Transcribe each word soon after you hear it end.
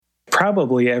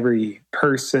probably every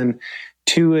person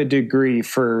to a degree.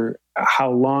 For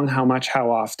how long, how much, how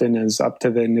often is up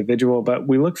to the individual, but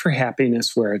we look for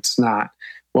happiness where it's not.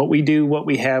 What we do, what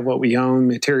we have, what we own,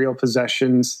 material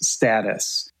possessions,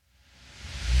 status.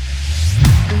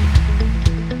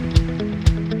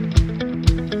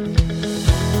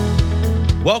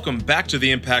 Welcome back to the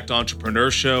Impact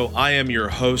Entrepreneur Show. I am your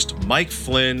host, Mike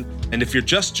Flynn, and if you're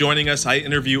just joining us, I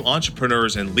interview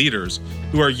entrepreneurs and leaders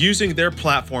who are using their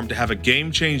platform to have a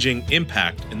game-changing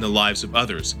impact in the lives of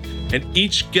others. And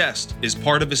each guest is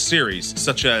part of a series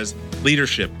such as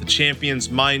Leadership, the Champion's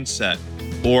Mindset,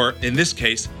 or in this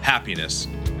case, Happiness.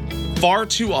 Far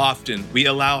too often, we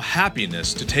allow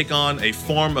happiness to take on a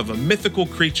form of a mythical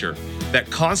creature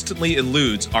that constantly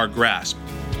eludes our grasp.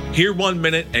 Here 1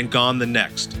 minute and gone the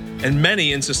next. And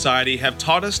many in society have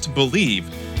taught us to believe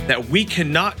that we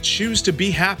cannot choose to be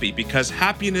happy because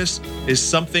happiness is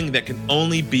something that can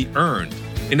only be earned.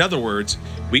 In other words,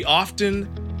 we often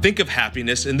think of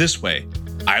happiness in this way: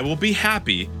 I will be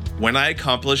happy when I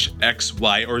accomplish X,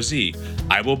 Y, or Z.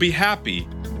 I will be happy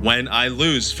when I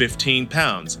lose 15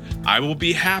 pounds. I will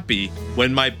be happy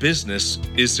when my business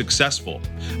is successful.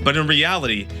 But in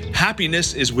reality,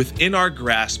 happiness is within our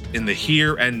grasp in the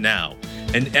here and now.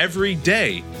 And every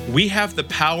day, we have the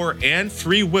power and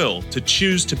free will to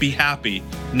choose to be happy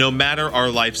no matter our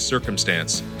life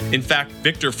circumstance. In fact,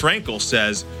 Viktor Frankl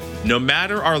says, no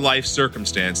matter our life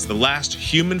circumstance, the last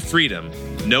human freedom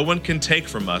no one can take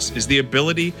from us is the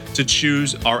ability to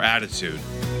choose our attitude.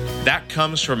 That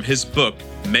comes from his book,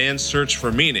 Man's Search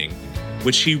for Meaning,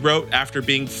 which he wrote after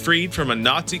being freed from a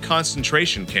Nazi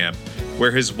concentration camp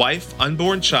where his wife,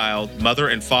 unborn child, mother,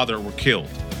 and father were killed.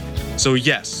 So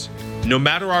yes, no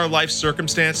matter our life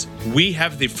circumstance, we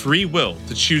have the free will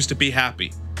to choose to be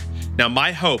happy. Now,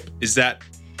 my hope is that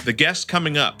the guests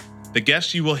coming up, the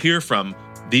guests you will hear from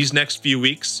these next few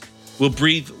weeks, will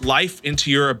breathe life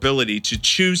into your ability to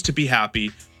choose to be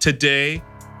happy today,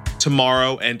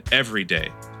 tomorrow, and every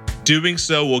day. Doing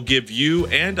so will give you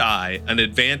and I an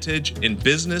advantage in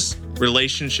business,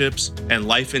 relationships, and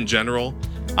life in general.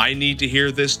 I need to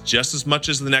hear this just as much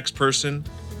as the next person.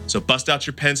 So bust out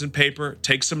your pens and paper,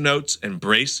 take some notes, and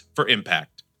brace for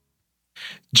impact.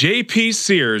 JP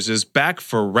Sears is back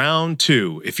for round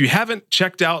 2. If you haven't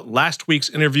checked out last week's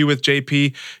interview with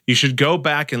JP, you should go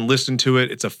back and listen to it.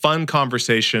 It's a fun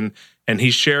conversation, and he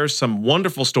shares some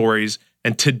wonderful stories.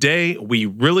 And today, we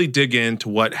really dig into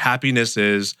what happiness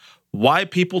is, why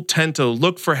people tend to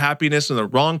look for happiness in the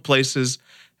wrong places,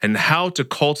 and how to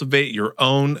cultivate your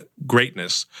own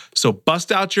greatness. So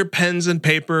bust out your pens and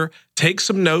paper, take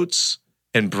some notes,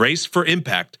 and brace for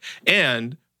impact.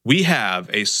 And we have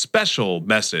a special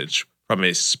message from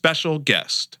a special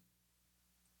guest.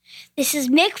 This is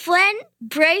Mick Flynn,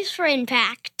 brace for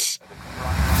impact.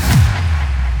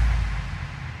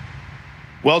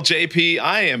 Well, JP,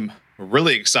 I am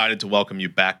really excited to welcome you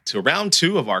back to round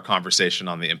 2 of our conversation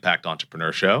on the Impact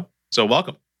Entrepreneur Show. So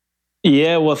welcome.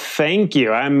 Yeah, well, thank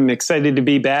you. I'm excited to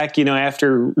be back.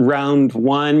 After round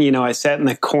 1, I sat in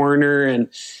the corner and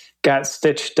got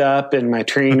stitched up, and my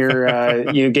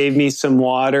trainer, gave me some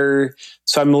water.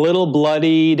 So I'm a little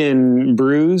bloodied and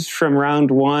bruised from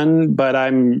round 1, but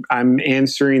I'm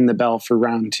answering the bell for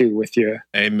round 2 with you.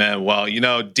 Amen. Well,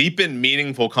 deep and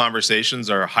meaningful conversations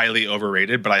are highly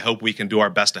overrated, but I hope we can do our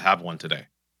best to have one today.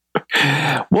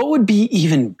 What would be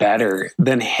even better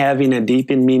than having a deep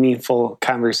and meaningful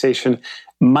conversation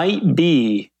might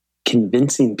be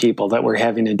convincing people that we're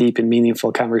having a deep and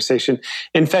meaningful conversation.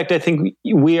 In fact, I think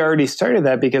we already started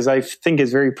that because I think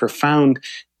it's very profound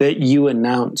that you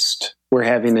announced we're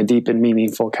having a deep and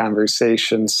meaningful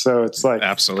conversation. So it's like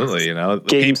absolutely,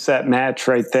 game, set, match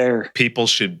right there. People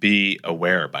should be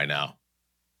aware by now.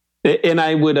 And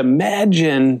I would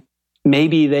imagine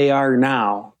maybe they are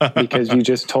now because you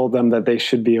just told them that they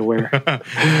should be aware.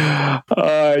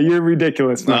 You're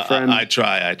ridiculous, my friend. I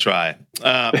try.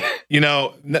 We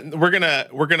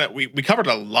covered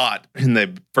a lot in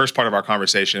the first part of our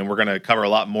conversation, and we're going to cover a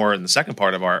lot more in the second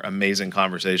part of our amazing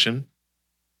conversation.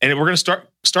 And we're going to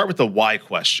start with the why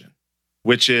question,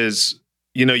 which is,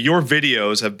 your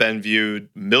videos have been viewed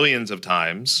millions of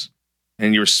times,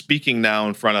 and you're speaking now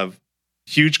in front of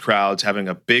huge crowds, having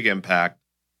a big impact.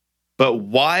 But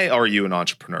why are you an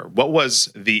entrepreneur? What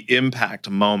was the impact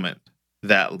moment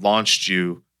that launched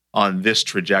you on this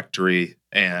trajectory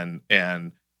and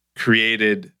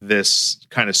created this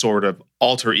kind of sort of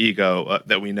alter ego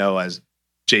that we know as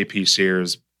JP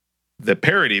Sears, the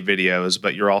parody videos,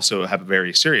 but you also have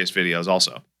very serious videos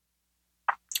also?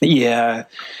 Yeah.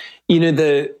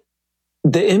 The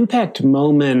impact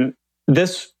moment,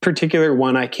 this particular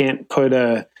one, I can't put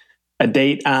a a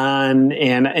date on,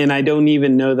 and I don't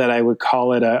even know that I would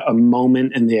call it a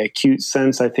moment in the acute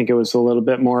sense. I think it was a little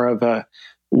bit more of a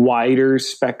wider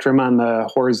spectrum on the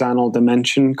horizontal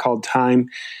dimension called time.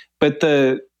 But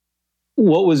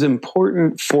what was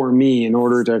important for me in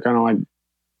order to kind of like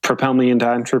propel me into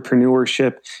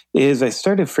entrepreneurship is I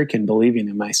started freaking believing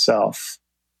in myself.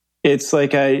 It's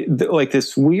like like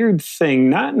this weird thing,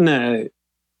 not in a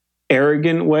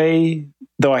arrogant way,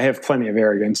 though I have plenty of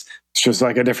arrogance. It's just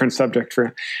like a different subject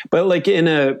but like in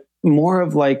a more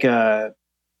of like I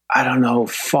don't know,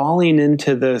 falling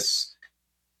into this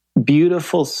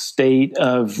beautiful state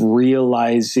of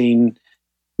realizing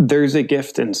there's a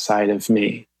gift inside of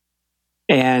me.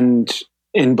 And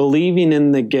in believing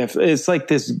in the gift, it's like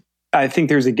this, I think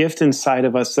there's a gift inside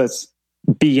of us that's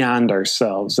beyond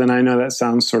ourselves. And I know that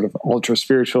sounds sort of ultra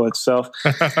spiritual itself.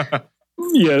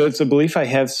 Yeah, it's a belief I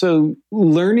have. So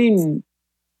learning,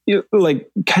 like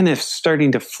kind of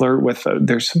starting to flirt with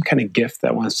there's some kind of gift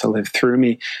that wants to live through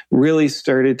me really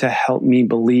started to help me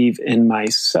believe in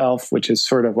myself, which is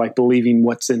sort of like believing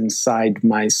what's inside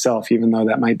myself, even though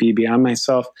that might be beyond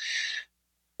myself.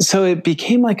 So it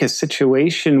became like a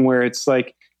situation where it's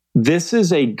like, this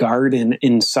is a garden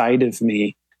inside of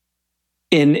me,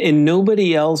 and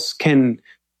nobody else can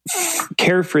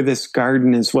care for this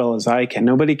garden as well as I can.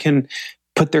 Nobody can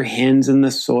put their hands in the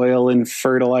soil and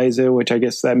fertilize it, which I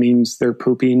guess that means they're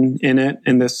pooping in it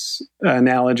in this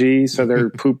analogy. So their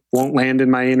poop won't land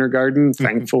in my inner garden,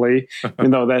 thankfully,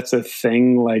 even though that's a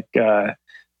thing. Like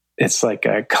it's like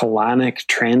a colonic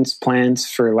transplants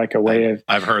for like a way of...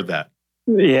 I've heard that.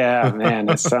 Yeah, man,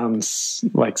 it sounds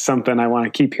like something I want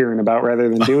to keep hearing about rather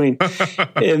than doing.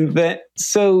 And that,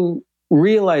 so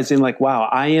realizing like, wow,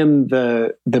 I am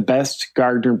the best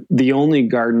gardener, the only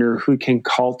gardener who can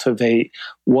cultivate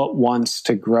what wants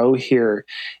to grow here.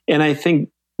 And I think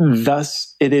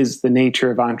thus it is the nature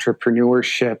of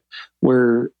entrepreneurship,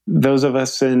 where those of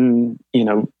us in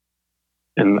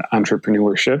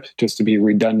entrepreneurship, just to be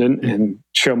redundant and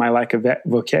show my lack of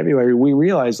vocabulary, we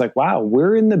realize like, wow,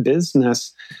 we're in the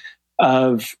business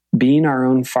of being our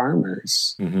own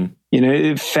farmers.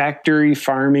 Mm-hmm. Factory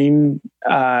farming,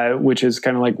 which is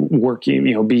kind of like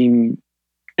working, being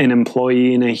an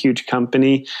employee in a huge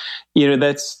company,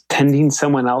 that's tending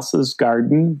someone else's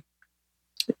garden.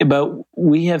 But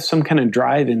we have some kind of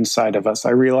drive inside of us.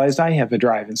 I realized I have a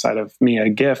drive inside of me, a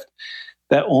gift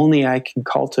that only I can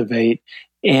cultivate.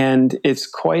 And it's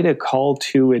quite a call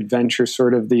to adventure,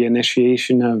 sort of the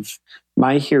initiation of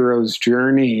my hero's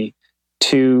journey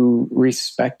to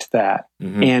respect that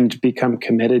and become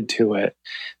committed to it.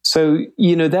 So,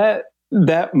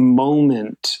 that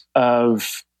moment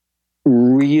of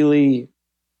really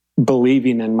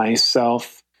believing in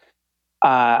myself,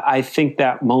 I think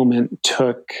that moment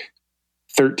took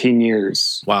 13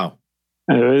 years. Wow.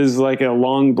 It was like a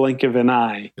long blink of an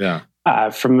eye. Yeah.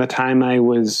 From the time I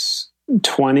was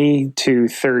 20 to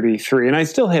 33. And I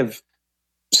still have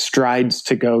strides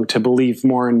to go to believe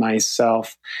more in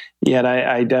myself. Yet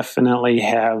I definitely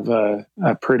have a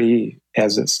pretty,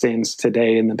 as it stands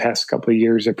today in the past couple of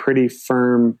years, a pretty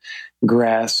firm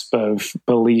grasp of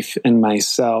belief in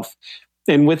myself.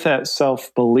 And with that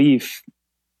self-belief,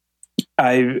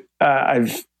 I've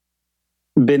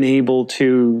been able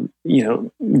to,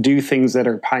 do things that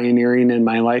are pioneering in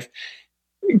my life,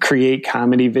 create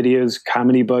comedy videos,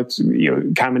 comedy books,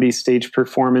 comedy stage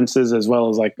performances, as well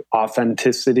as like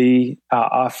authenticity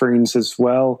offerings as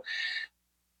well.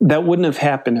 That wouldn't have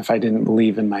happened if I didn't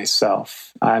believe in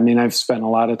myself. I mean, I've spent a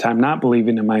lot of time not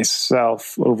believing in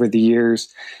myself over the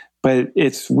years, but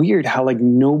it's weird how like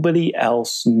nobody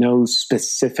else knows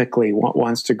specifically what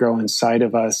wants to grow inside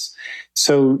of us.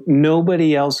 So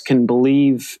nobody else can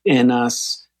believe in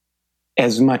us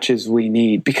as much as we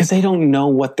need, because they don't know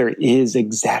what there is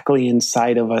exactly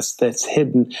inside of us that's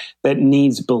hidden, that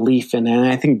needs belief in it. And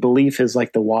I think belief is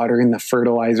like the water and the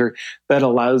fertilizer that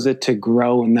allows it to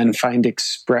grow and then find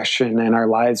expression in our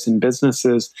lives and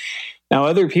businesses. Now,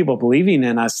 other people believing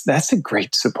in us, that's a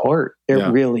great support. It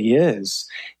really is.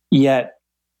 Yet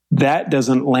that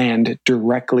doesn't land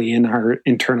directly in our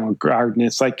internal garden.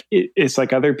 It's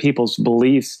like other people's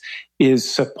beliefs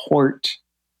is support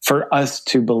for us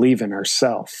to believe in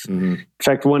ourselves. Mm-hmm. In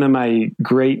fact, one of my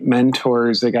great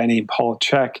mentors, a guy named Paul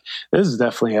Chek, this is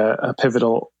definitely a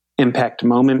pivotal impact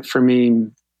moment for me.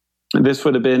 This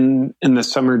would have been in the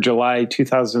summer, July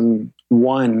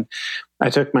 2001. I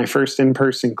took my first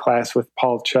in-person class with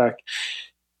Paul Chek.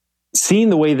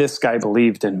 Seeing the way this guy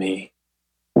believed in me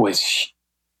was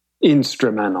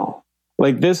instrumental.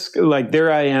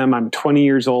 There I am, I'm 20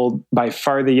 years old, by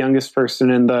far the youngest person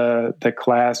in the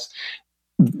class.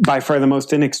 by far the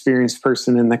most inexperienced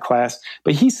person in the class,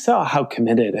 but he saw how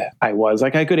committed I was.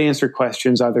 Like I could answer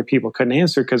questions other people couldn't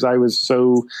answer because I was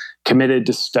so committed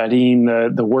to studying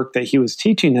the work that he was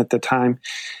teaching at the time.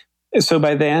 So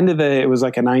by the end of it was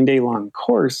like a 9-day long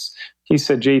course. He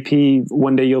said, JP,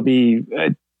 one day you'll be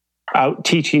out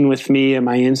teaching with me at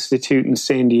my institute in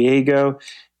San Diego.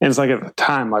 And it's like at the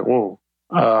time, like, whoa,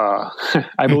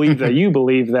 I believe that you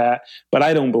believe that, but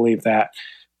I don't believe that.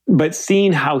 But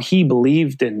seeing how he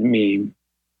believed in me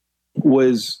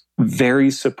was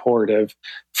very supportive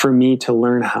for me to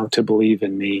learn how to believe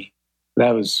in me.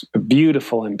 That was a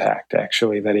beautiful impact,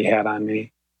 actually, that he had on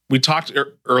me. We talked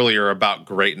earlier about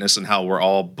greatness and how we're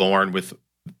all born with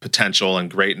potential and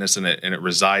greatness, and it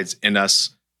resides in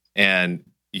us. And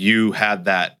you had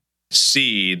that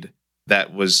seed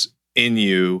that was in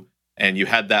you, and you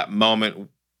had that moment,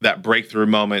 that breakthrough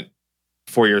moment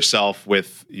for yourself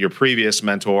with your previous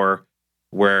mentor,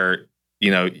 where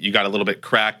you got a little bit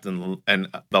cracked and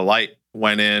the light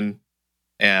went in,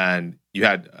 and you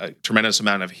had a tremendous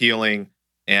amount of healing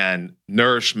and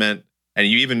nourishment. And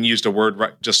you even used a word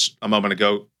just a moment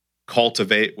ago,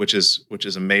 cultivate, which is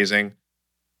amazing.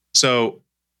 So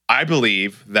I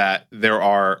believe that there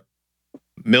are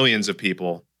millions of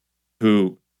people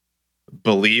who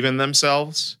believe in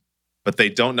themselves, but they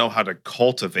don't know how to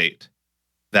cultivate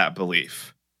that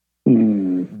belief.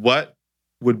 What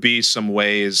would be some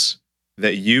ways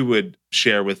that you would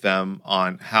share with them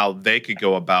on how they could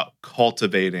go about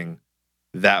cultivating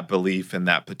that belief and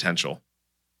that potential?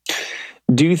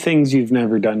 Do things you've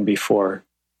never done before.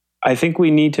 I think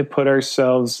we need to put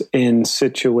ourselves in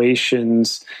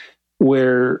situations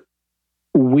where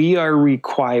we are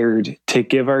required to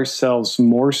give ourselves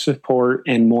more support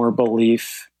and more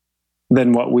belief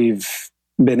than what we've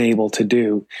been able to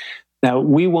do. Now,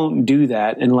 we won't do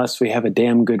that unless we have a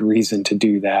damn good reason to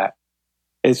do that.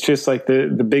 It's just like the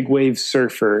big wave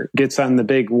surfer gets on the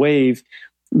big wave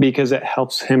because it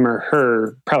helps him or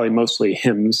her, probably mostly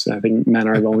hims. I think men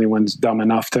are the only ones dumb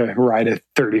enough to ride a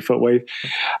 30-foot wave.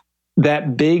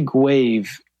 That big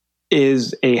wave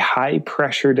is a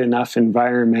high-pressured enough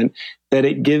environment that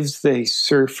it gives the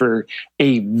surfer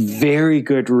a very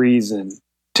good reason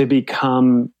to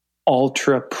become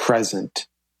ultra-present.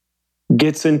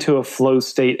 Gets into a flow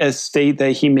state, a state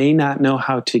that he may not know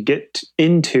how to get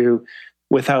into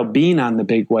without being on the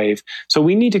big wave. So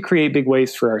we need to create big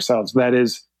waves for ourselves. That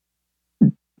is,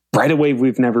 ride a wave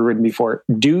we've never ridden before.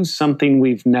 Do something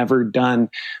we've never done.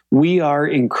 We are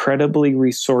incredibly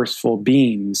resourceful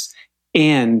beings,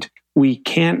 and we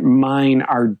can't mine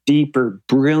our deeper,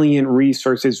 brilliant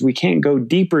resources. We can't go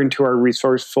deeper into our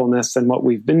resourcefulness than what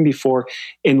we've been before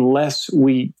unless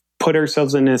we put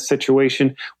ourselves in a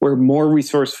situation where more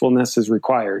resourcefulness is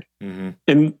required. Mm-hmm.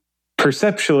 And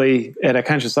perceptually, at a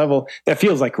conscious level, that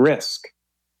feels like risk.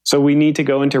 So we need to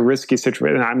go into risky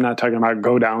situations. I'm not talking about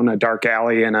go down a dark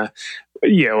alley in a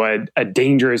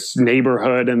dangerous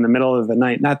neighborhood in the middle of the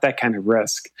night. Not that kind of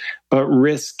risk, but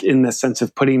risk in the sense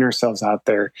of putting ourselves out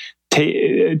there,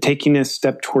 taking a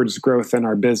step towards growth in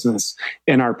our business,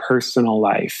 in our personal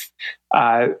life.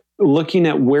 Looking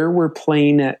at where we're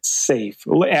playing it safe.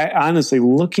 Honestly,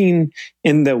 looking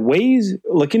at the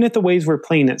ways we're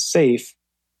playing it safe,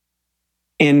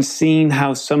 and seeing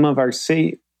how some of our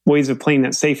ways of playing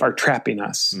it safe are trapping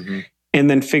us. Mm-hmm. And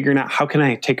then figuring out, how can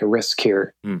I take a risk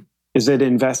here? Mm. Is it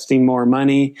investing more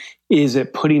money? Is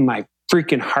it putting my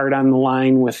freaking heart on the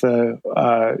line with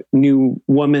a new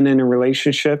woman in a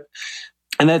relationship?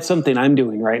 And that's something I'm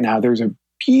doing right now. There's a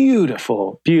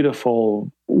beautiful,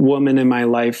 beautiful woman in my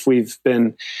life. It's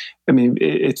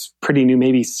pretty new,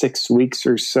 maybe 6 weeks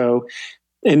or so.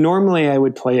 And normally I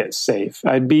would play it safe.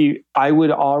 I would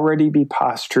already be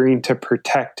posturing to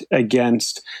protect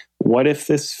against what if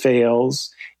this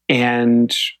fails,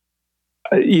 and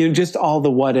just all the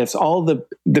what ifs, all the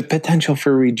potential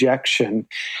for rejection.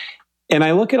 And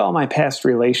I look at all my past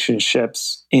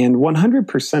relationships, and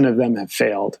 100% of them have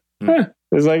failed.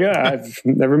 It's like, I've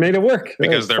never made it work.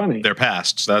 Because they're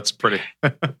past. So that's pretty.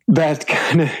 That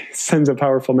kind of sends a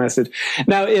powerful message.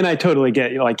 Now, and I totally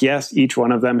get, yes, each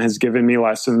one of them has given me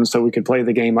lessons so we could play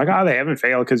the game. They haven't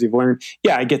failed because you've learned.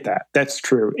 Yeah, I get that. That's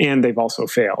true. And they've also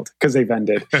failed because they've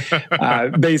ended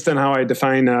based on how I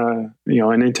define an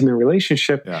intimate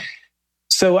relationship. Yeah.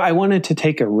 So I wanted to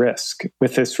take a risk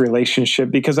with this relationship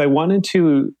because I want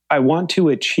to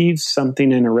achieve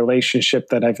something in a relationship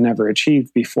that I've never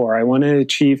achieved before. I want to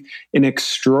achieve an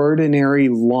extraordinary,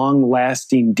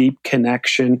 long-lasting, deep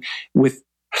connection with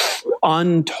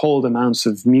untold amounts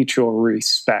of mutual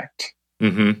respect.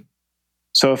 Mm-hmm.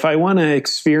 So if I want to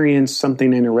experience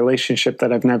something in a relationship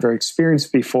that I've never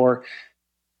experienced before,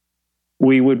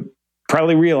 we would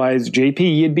probably realized,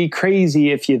 JP, you'd be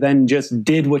crazy if you then just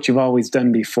did what you've always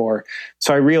done before.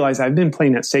 So I realized I've been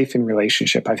playing it safe in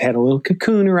relationship. I've had a little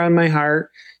cocoon around my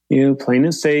heart, playing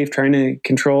it safe, trying to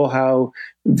control how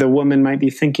the woman might be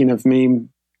thinking of me.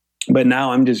 But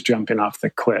now I'm just jumping off the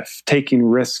cliff, taking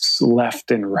risks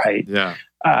left and right. Yeah.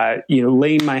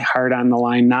 Laying my heart on the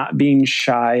line, not being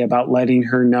shy about letting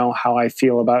her know how I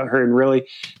feel about her, and really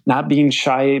not being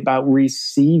shy about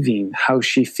receiving how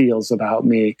she feels about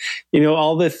me.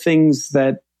 All the things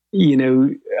that,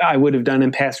 I would have done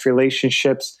in past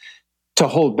relationships to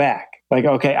hold back. Like,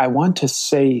 okay, I want to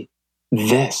say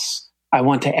this. I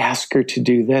want to ask her to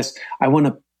do this. I want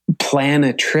to plan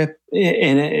a trip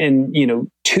and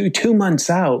 2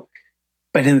 months out.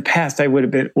 But in the past, I would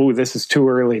have been, this is too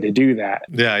early to do that.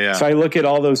 Yeah. So I look at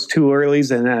all those too earlys,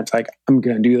 and then it's like, I'm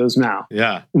going to do those now.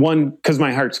 Yeah. 1, because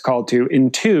my heart's called to.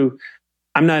 And 2,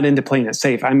 I'm not into playing it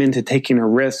safe. I'm into taking a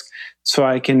risk so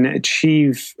I can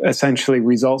achieve essentially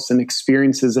results and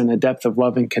experiences in a depth of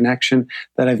love and connection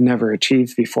that I've never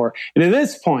achieved before. And at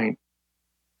this point,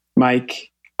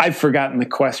 Mike, I've forgotten the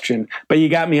question, but you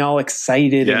got me all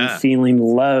excited and feeling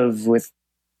love with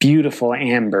beautiful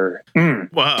Amber.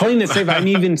 Wow. Playing it safe. I'm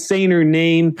even saying her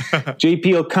name.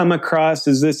 JP will come across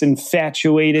as this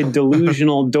infatuated,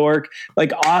 delusional dork.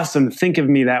 Like, awesome. Think of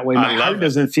me that way. My heart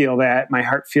doesn't feel that. My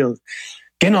heart feels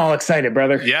getting all excited,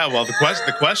 brother. Yeah. Well,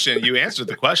 the question, you answered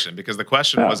the question, because the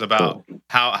question was about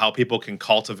how people can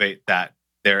cultivate that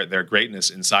their greatness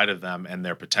inside of them and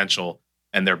their potential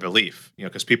and their belief.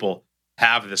 Because people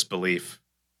have this belief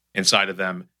inside of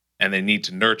them, and they need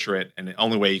to nurture it. And the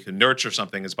only way you can nurture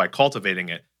something is by cultivating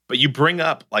it. But you bring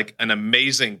up like an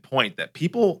amazing point that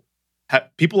people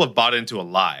have bought into a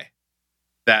lie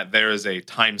that there is a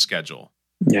time schedule.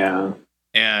 Yeah.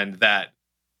 And that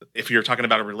if you're talking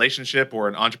about a relationship or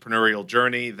an entrepreneurial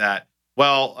journey, that,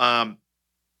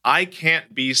 I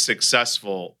can't be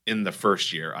successful in the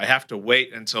first year. I have to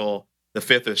wait until the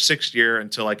 5th or 6th year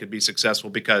until I could be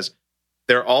successful, because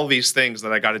there are all these things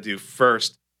that I got to do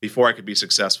first before I could be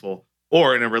successful.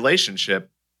 Or in a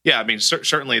relationship,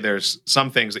 certainly there's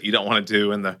some things that you don't want to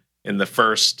do in the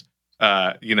first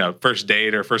first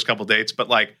date or first couple dates. But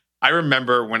like, I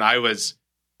remember when I was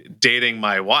dating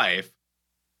my wife,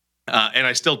 and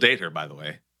I still date her, by the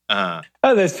way.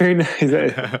 That's very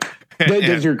nice.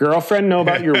 Does your girlfriend know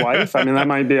about your wife? I mean, that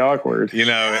might be awkward. You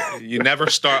never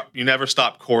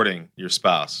stop courting your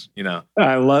spouse,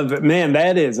 I love it. Man,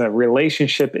 that is a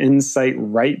relationship insight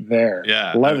right there.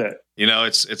 Yeah. Love it.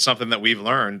 It's something that we've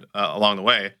learned along the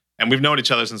way. And we've known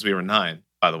each other since we were 9,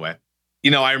 by the way.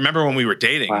 I remember when we were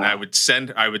dating, and I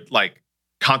would like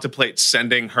contemplate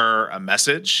sending her a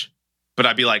message, but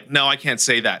I'd be like, no, I can't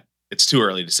say that. It's too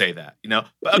early to say that,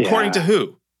 But according to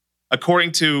who?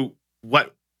 According to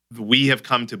what we have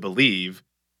come to believe.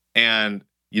 And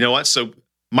you know what? So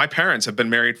my parents have been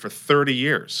married for 30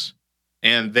 years,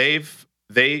 and they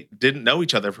didn't know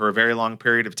each other for a very long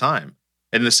period of time.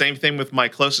 And the same thing with my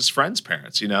closest friends'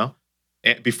 parents,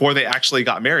 and before they actually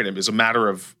got married. It was a matter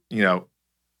of,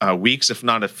 weeks, if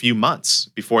not a few months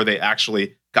before they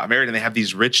actually got married. And they have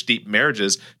these rich, deep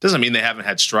marriages. Doesn't mean they haven't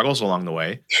had struggles along the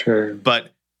way. Sure.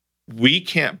 But we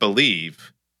can't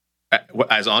believe,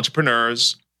 as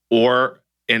entrepreneurs or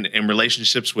in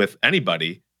relationships with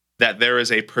anybody, that there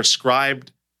is a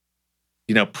prescribed,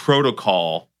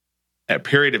 protocol, a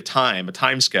period of time, a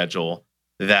time schedule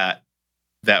that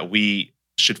we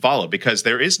should follow, because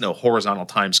there is no horizontal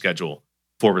time schedule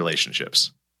for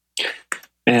relationships.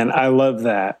 And I love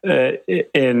that.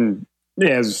 And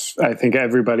as I think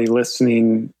everybody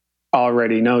listening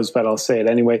already knows, but I'll say it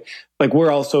anyway, like,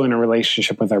 we're also in a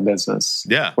relationship with our business.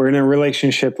 Yeah. We're in a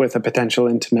relationship with a potential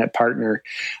intimate partner.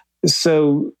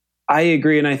 So I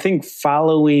agree. And I think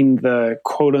following the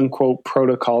quote unquote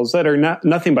protocols that are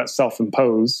nothing but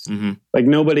self-imposed, like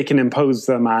nobody can impose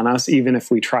them on us, even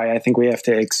if we try. I think we have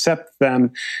to accept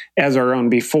them as our own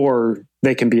before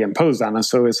they can be imposed on us.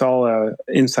 So it's all a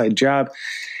inside job.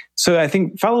 So I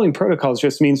think following protocols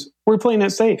just means we're playing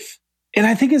it safe. And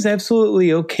I think it's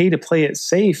absolutely okay to play it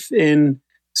safe in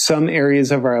some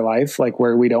areas of our life, like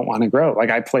where we don't want to grow. Like,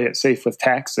 I play it safe with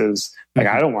taxes. Like,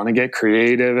 I don't want to get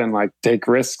creative and like take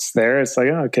risks there. It's like,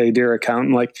 okay, dear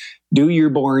accountant, like, do your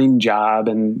boring job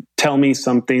and tell me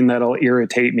something that'll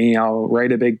irritate me. I'll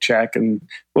write a big check and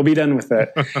we'll be done with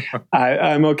it.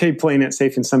 I'm okay playing it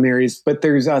safe in some areas, but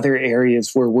there's other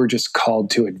areas where we're just called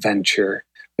to adventure.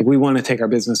 Like, we want to take our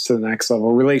business to the next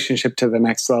level, relationship to the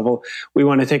next level. We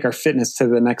want to take our fitness to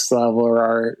the next level, or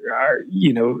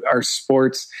our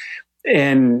sports.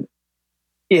 And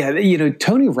yeah,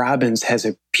 Tony Robbins has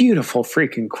a beautiful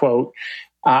freaking quote.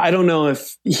 I don't know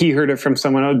if he heard it from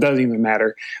someone else. It doesn't even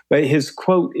matter. But his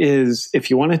quote is, if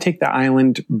you want to take the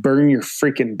island, burn your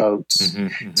freaking boats.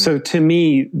 So to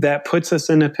me, that puts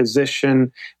us in a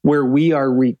position where we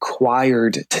are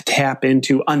required to tap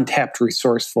into untapped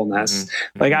resourcefulness.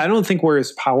 Like, I don't think we're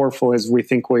as powerful as we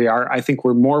think we are. I think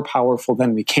we're more powerful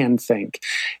than we can think.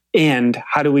 And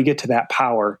how do we get to that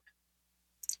power?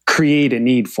 Create a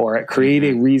need for it, create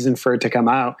a reason for it to come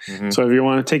out. So if you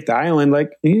want to take the island,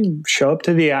 like, you show up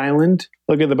to the island,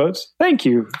 look at the boats. Thank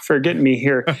you for getting me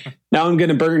here. Now I'm going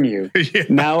to burn you.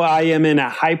 Now I am in a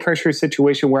high pressure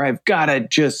situation where I've got to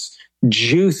just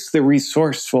juice the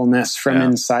resourcefulness from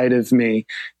inside of me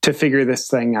to figure this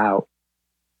thing out.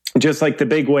 Just like the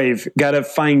big wave, got to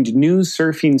find new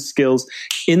surfing skills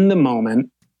in the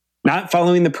moment, not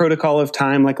following the protocol of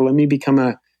time. Like, let me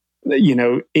become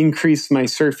increase my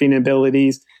surfing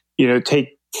abilities,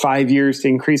 take 5 years to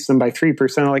increase them by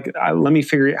 3%. Like, let me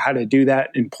figure out how to do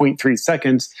that in 0.3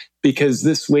 seconds because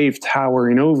this wave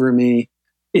towering over me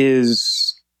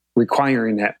is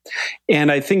requiring it.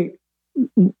 And I think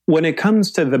when it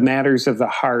comes to the matters of the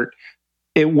heart,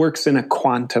 it works in a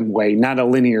quantum way, not a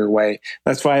linear way.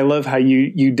 That's why I love how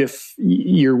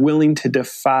you're willing to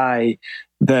defy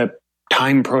the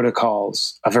time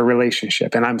protocols of a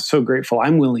relationship. And I'm so grateful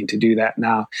I'm willing to do that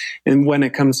now. And when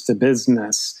it comes to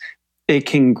business, it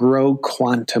can grow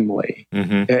quantumly.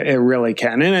 It really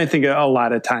can. And I think a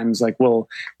lot of times, like, we'll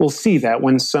see that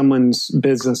when someone's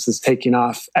business is taking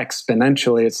off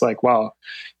exponentially, it's like, well,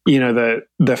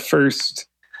 the first,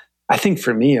 I think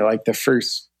for me, like the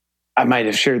first, I might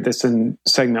have shared this in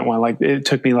segment one. Like, it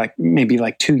took me maybe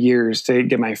 2 years to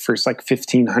get my first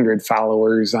 1,500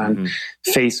 followers on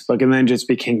Facebook, and then just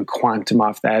became quantum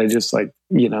off that. It just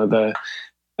the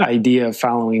idea of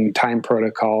following time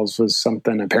protocols was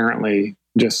something apparently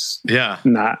just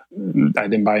not. I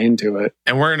didn't buy into it.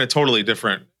 And we're in a totally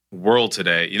different world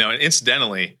today. And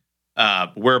incidentally,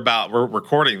 we're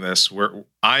recording this.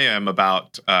 I am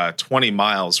about 20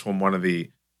 miles from one of the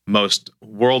most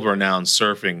world-renowned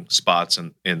surfing spots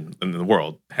in the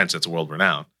world, hence it's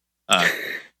world-renowned,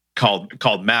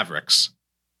 called Mavericks.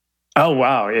 Oh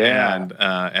wow, yeah.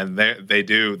 And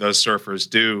those surfers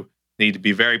do need to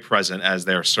be very present as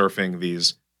they're surfing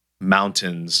these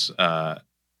mountains,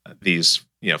 these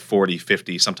 40,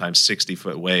 50, sometimes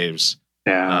 60-foot waves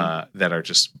that are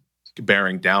just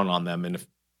bearing down on them. And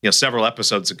several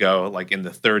episodes ago, like in the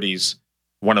 30s,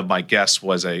 one of my guests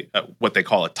was what they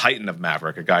call a Titan of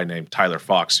Maverick, a guy named Tyler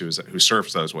Fox who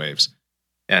surfs those waves.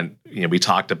 And we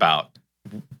talked about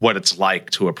what it's like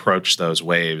to approach those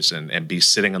waves and be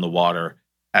sitting in the water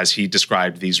as he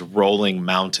described these rolling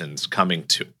mountains coming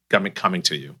to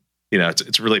you.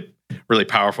 It's really, really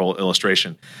powerful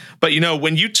illustration. But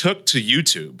when you took to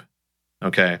YouTube,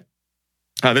 okay,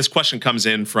 this question comes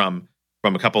in from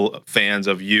a couple of fans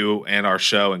of you and our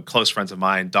show and close friends of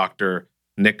mine, Dr.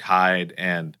 Nick Hyde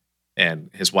and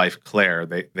his wife Claire.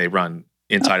 They run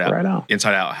Inside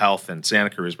Out Health in Santa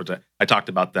Cruz, which I talked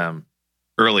about them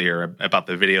earlier about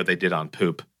the video they did on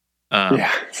poop.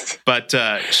 But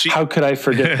how could I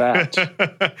forget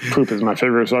that? Poop is my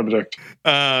favorite subject.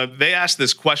 They asked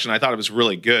this question. I thought it was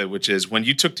really good, which is, when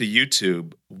you took to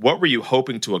YouTube, what were you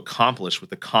hoping to accomplish with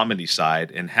the comedy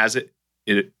side, and has it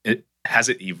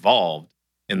evolved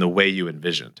in the way you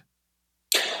envisioned?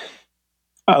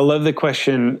 I love the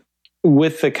question.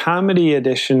 With the comedy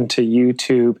addition to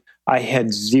YouTube, I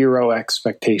had zero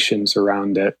expectations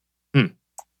around it.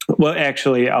 Well,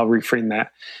 actually, I'll reframe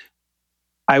that.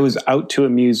 I was out to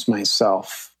amuse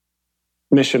myself.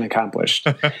 Mission accomplished.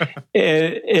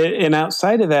 And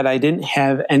outside of that, I didn't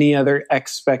have any other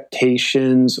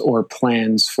expectations or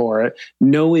plans for it.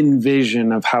 No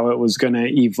envision of how it was going to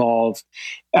evolve.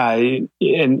 I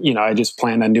just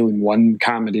planned on doing one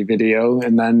comedy video.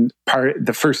 And then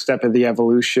the first step of the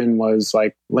evolution was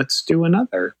like, let's do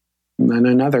another, and then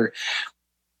another.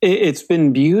 It's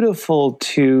been beautiful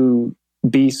to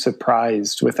be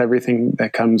surprised with everything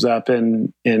that comes up,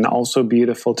 and also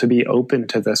beautiful to be open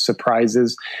to the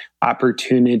surprises,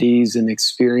 opportunities, and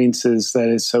experiences that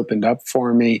it's opened up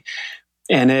for me.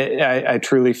 And I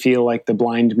truly feel like the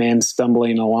blind man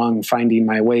stumbling along, finding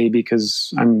my way,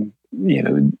 because I'm,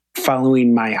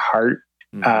 following my heart.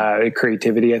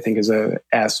 Creativity, I think, is an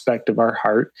aspect of our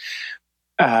heart.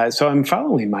 So I'm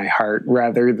following my heart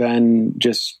rather than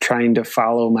just trying to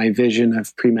follow my vision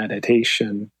of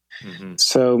premeditation.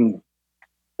 So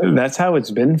that's how it's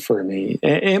been for me.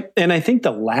 And I think the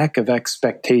lack of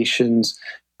expectations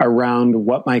around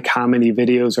what my comedy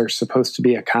videos are supposed to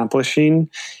be accomplishing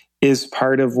is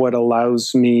part of what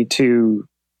allows me to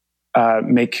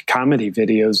make comedy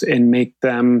videos and make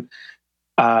them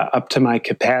up to my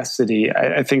capacity.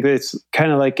 I think it's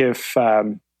kind of like if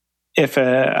a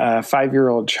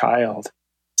 5-year-old child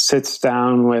sits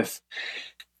down with,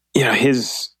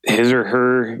 his or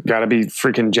her, got to be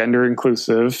freaking gender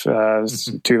inclusive.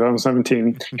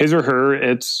 2017, his or her,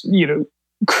 it's,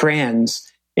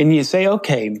 crayons, and you say,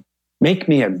 okay, make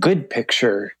me a good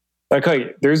picture. Like,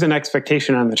 okay, there's an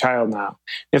expectation on the child now.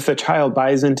 If the child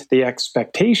buys into the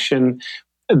expectation,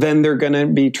 then they're going to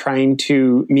be trying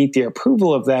to meet the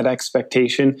approval of that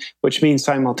expectation, which means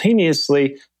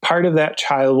simultaneously, part of that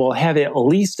child will have at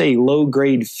least a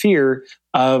low-grade fear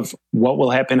of what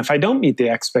will happen if I don't meet the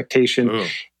expectation. Ooh.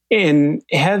 And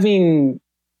having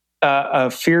a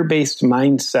fear-based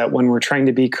mindset when we're trying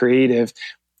to be creative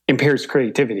impairs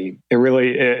creativity. It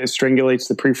really strangulates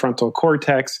the prefrontal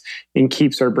cortex and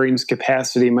keeps our brain's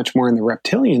capacity much more in the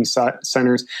reptilian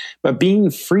centers. But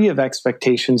being free of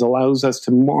expectations allows us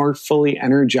to more fully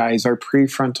energize our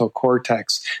prefrontal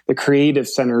cortex, the creative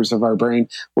centers of our brain,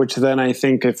 which then I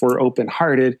think if we're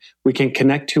open-hearted, we can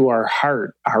connect to our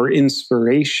heart, our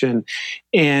inspiration,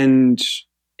 and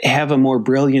have a more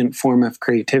brilliant form of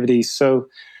creativity. So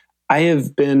I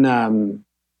have been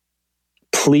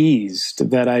pleased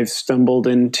that I've stumbled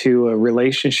into a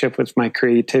relationship with my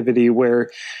creativity where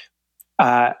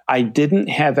I didn't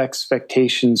have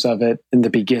expectations of it in the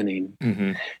beginning.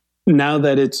 Mm-hmm. Now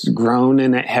that it's grown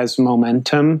and it has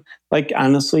momentum, like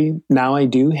honestly, now I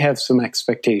do have some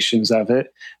expectations of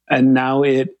it. And now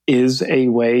it is a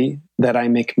way that I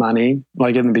make money.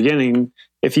 Like in the beginning,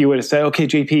 if you would have said, okay,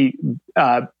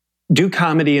 JP, do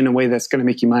comedy in a way that's going to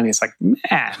make you money. It's like,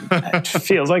 man, that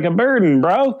feels like a burden,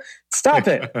 bro. Stop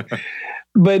it.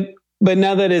 But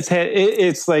now that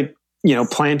it's like,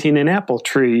 planting an apple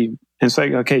tree. It's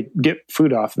like, okay, get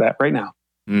food off of that right now.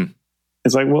 Mm.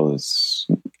 It's like, well,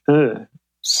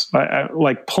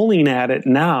 like pulling at it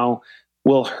now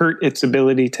will hurt its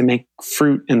ability to make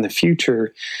fruit in the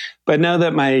future. But now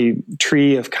that my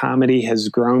tree of comedy has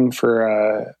grown for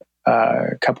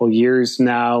a couple years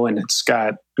now, and it's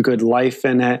got good life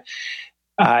in it,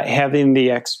 having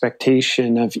the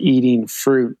expectation of eating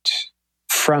fruit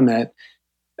from it,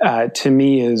 to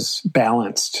me is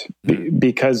balanced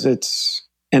because it's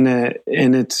in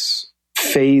its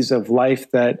phase of life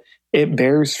that it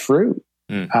bears fruit.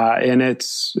 And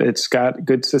it's got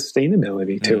good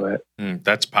sustainability to it.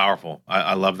 That's powerful.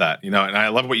 I love that. And I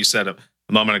love what you said a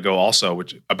moment ago also,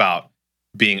 which about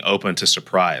being open to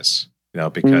surprise,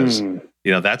 because,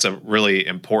 that's a really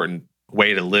important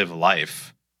way to live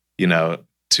life,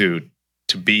 to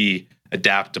be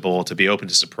adaptable, to be open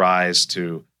to surprise,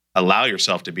 to allow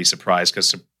yourself to be surprised,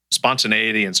 because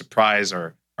spontaneity and surprise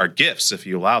are gifts if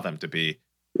you allow them to be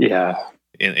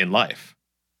in life.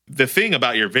 The thing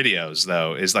about your videos,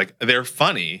 though, is like they're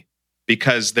funny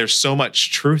because there's so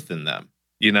much truth in them.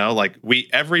 Like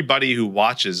everybody who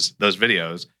watches those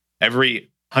videos, every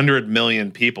 100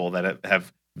 million people that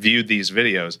have viewed these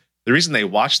videos, the reason they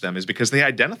watch them is because they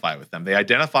identify with them. They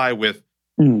identify with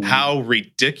how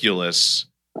ridiculous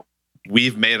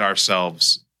we've made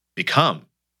ourselves become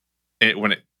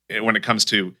when it comes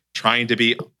to trying to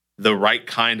be the right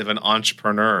kind of an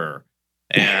entrepreneur,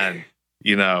 and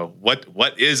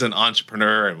what is an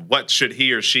entrepreneur, and what should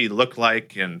he or she look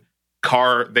like, and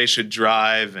car they should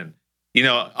drive, and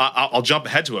I'll jump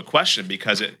ahead to a question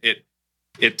because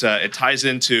it ties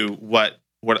into what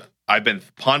I've been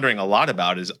pondering a lot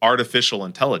about is artificial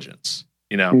intelligence.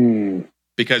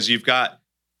 Because you've got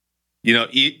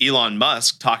Elon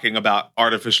Musk talking about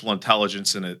artificial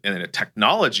intelligence in a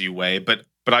technology way, but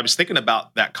I was thinking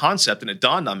about that concept, and it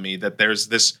dawned on me that there's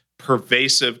this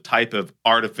pervasive type of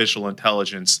artificial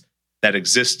intelligence that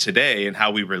exists today and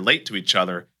how we relate to each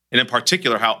other, and in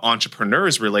particular how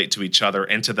entrepreneurs relate to each other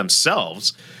and to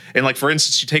themselves. And like, for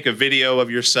instance, you take a video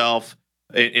of yourself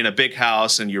in a big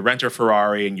house and you rent a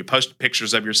Ferrari and you post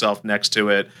pictures of yourself next to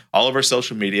it all over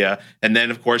social media, and then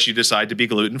of course you decide to be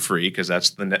gluten-free because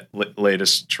that's the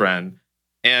latest trend,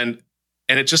 and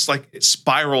it just like it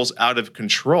spirals out of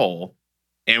control.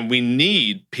 And we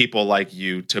need people like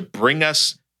you to bring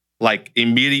us like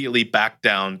immediately back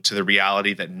down to the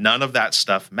reality that none of that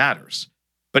stuff matters.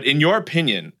 But in your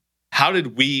opinion, how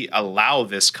did we allow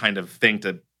this kind of thing,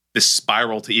 this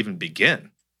spiral to even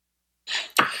begin?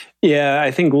 Yeah,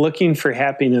 I think looking for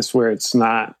happiness where it's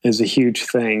not is a huge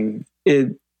thing.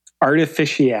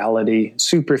 Artificiality,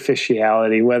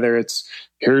 superficiality, whether it's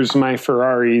here's my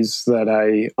Ferraris that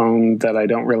I own that I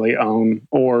don't really own,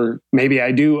 or maybe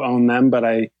I do own them, but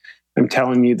I I'm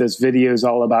telling you this video is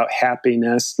all about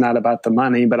happiness, not about the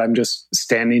money, but I'm just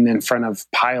standing in front of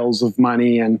piles of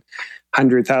money and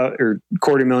 $100,000 or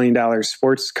 $250,000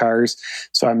 sports cars.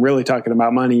 So I'm really talking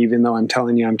about money, even though I'm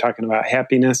telling you I'm talking about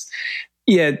happiness.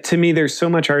 Yeah, to me, there's so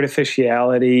much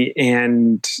artificiality,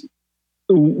 and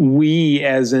we,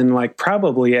 as in like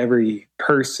probably every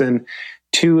person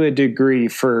to a degree,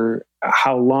 for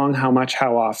how long, how much,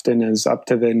 how often is up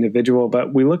to the individual,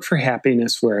 but we look for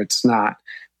happiness where it's not.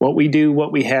 What we do,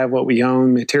 what we have, what we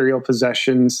own, material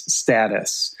possessions,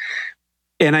 status.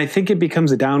 And I think it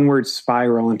becomes a downward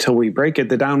spiral until we break it.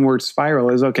 The downward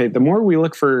spiral is, okay, the more we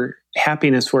look for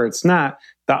happiness where it's not,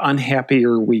 the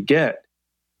unhappier we get,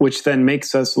 which then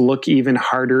makes us look even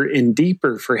harder and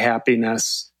deeper for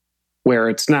happiness where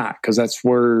it's not, because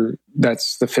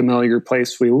that's the familiar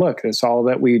place we look. That's all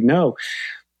that we know.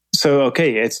 So,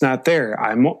 okay, it's not there.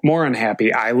 I'm more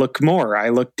unhappy. I look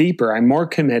deeper. I'm more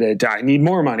committed. I need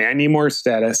more money. I need more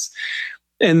status.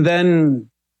 And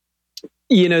then,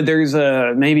 there's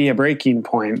maybe a breaking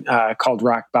point called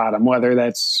rock bottom, whether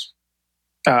that's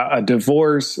a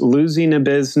divorce, losing a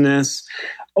business,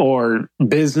 or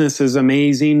business is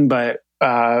amazing, but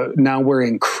now we're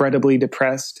incredibly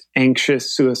depressed,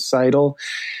 anxious, suicidal.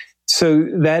 So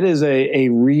that is a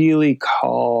really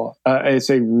it's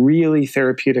a really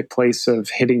therapeutic place of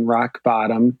hitting rock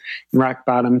bottom. Rock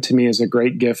bottom to me is a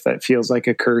great gift that feels like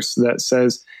a curse that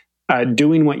says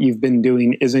doing what you've been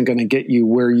doing isn't going to get you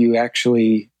where you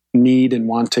actually need and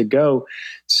want to go.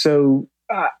 So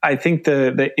I think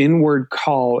the inward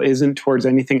call isn't towards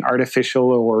anything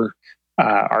artificial or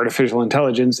artificial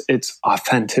intelligence. It's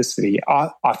authenticity,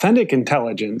 authentic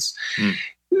intelligence.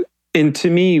 And to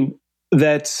me,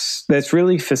 that's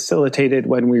really facilitated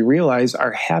when we realize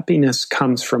our happiness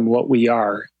comes from what we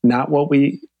are, not what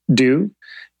we do,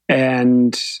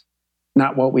 and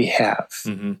not what we have.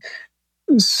 Mm-hmm.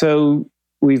 So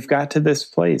we've got to this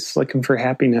place looking for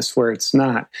happiness where it's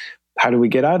not. How do we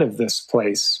get out of this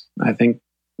place? I think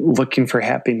looking for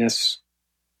happiness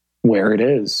where it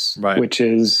is, right, which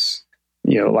is,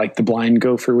 like the blind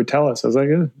gopher would tell us. I was like,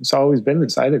 it's always been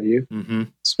inside of you. Mm-hmm.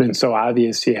 It's been so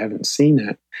obvious you haven't seen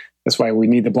it. That's why we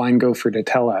need the blind gopher to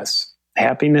tell us.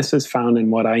 Happiness is found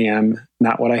in what I am,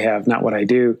 not what I have, not what I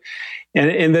do.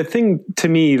 And the thing to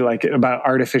me, like about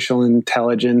artificial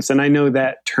intelligence, and I know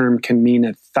that term can mean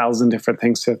 1,000 different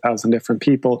things to 1,000 different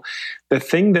people. The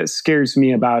thing that scares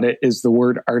me about it is the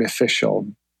word artificial.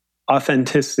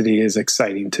 Authenticity is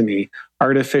exciting to me.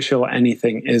 Artificial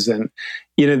anything isn't.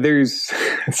 There's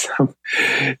some,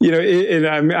 and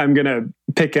I'm going to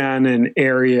pick on an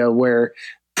area where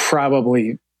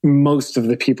probably most of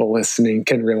the people listening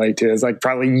can relate to. It's like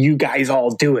probably you guys all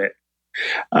do it,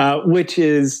 which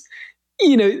is,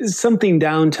 something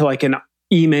down to like an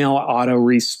email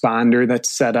autoresponder that's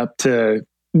set up to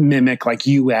mimic like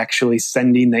you actually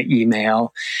sending the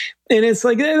email. And it's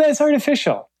like, that's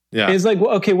artificial. Yeah. It's like,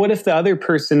 well, okay, what if the other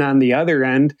person on the other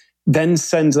end then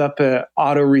sends up an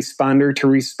autoresponder to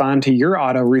respond to your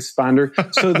autoresponder?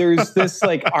 So there's this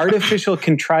like artificial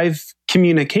contrived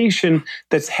communication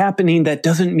that's happening that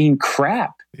doesn't mean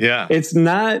crap. Yeah. It's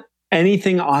not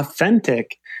anything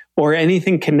authentic or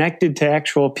anything connected to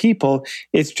actual people.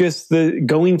 It's just the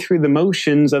going through the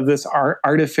motions of this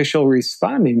artificial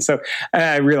responding. So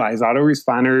I realize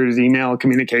autoresponders, email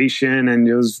communication, and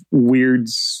those weird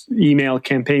email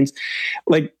campaigns,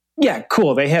 like, yeah,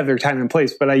 cool. They have their time and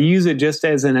place, but I use it just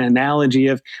as an analogy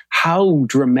of how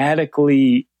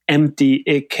dramatically empty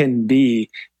it can be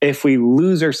if we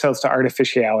lose ourselves to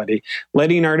artificiality.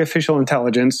 Letting artificial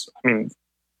intelligence,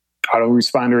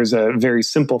 autoresponder is a very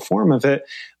simple form of it,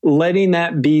 letting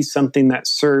that be something that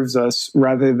serves us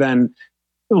rather than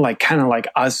kind of like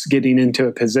us getting into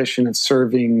a position of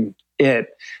serving it,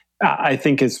 I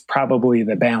think is probably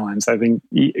the balance. I think,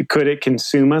 could it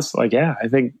consume us? Yeah, I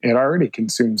think it already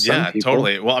consumes some people. Yeah,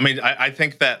 totally. Well, I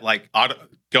think that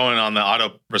going on the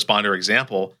autoresponder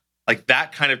example,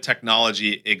 that kind of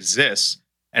technology exists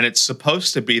and it's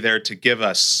supposed to be there to give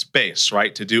us space,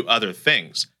 right? To do other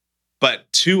things.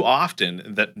 But too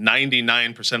often, that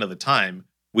 99% of the time,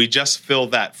 we just fill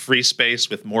that free space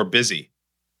with more busy,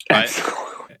 right?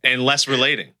 Absolutely. And less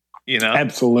relating.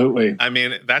 Absolutely.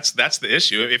 That's the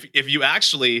issue. If you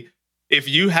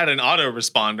had an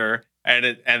autoresponder and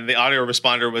the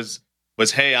autoresponder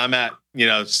was, hey, I'm at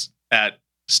at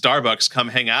Starbucks, come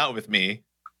hang out with me,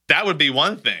 that would be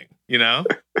one thing,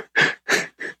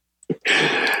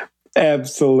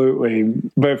 Absolutely.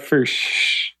 But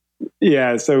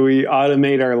yeah, so we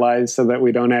automate our lives so that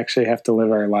we don't actually have to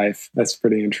live our life. That's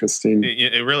pretty interesting.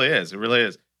 It really is. It really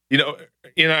is.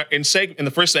 in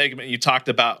the first segment, you talked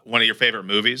about one of your favorite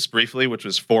movies briefly, which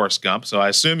was Forrest Gump. So I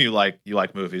assume you like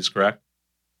movies, correct?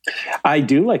 I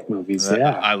do like movies.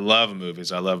 Yeah, I love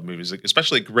movies. I love movies,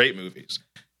 especially great movies.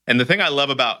 And the thing I love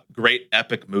about great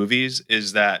epic movies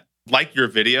is that, like your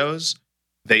videos,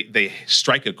 they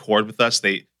strike a chord with us.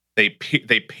 They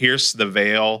pierce the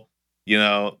veil.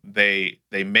 They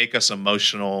make us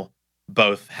emotional,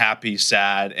 both happy,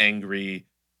 sad, angry,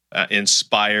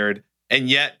 inspired, and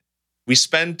yet we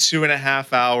spend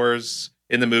 2.5 hours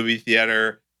in the movie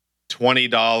theater,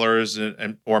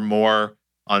 $20 or more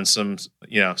on some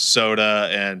soda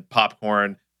and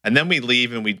popcorn, and then we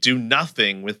leave and we do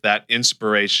nothing with that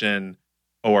inspiration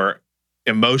or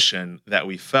emotion that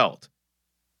we felt.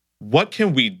 What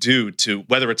can we do to,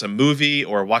 whether it's a movie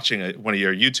or watching one of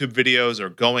your YouTube videos or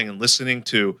going and listening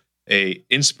to a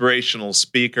inspirational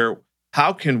speaker,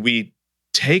 how can we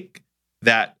take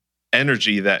that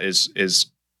energy that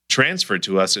is transferred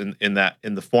to us in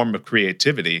the form of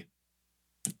creativity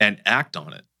and act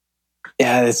on it?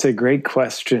 Yeah, that's a great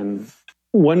question.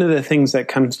 One of the things that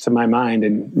comes to my mind,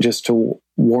 and just to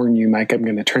warn you, Mike, I'm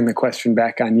going to turn the question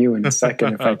back on you in a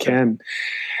second if I can.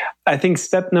 I think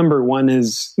step number one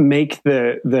is make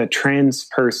the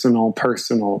transpersonal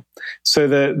personal. So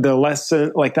the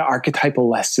lesson, like the archetypal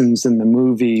lessons in the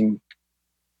movie,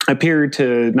 appear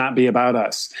to not be about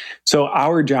us. So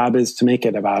our job is to make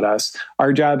it about us.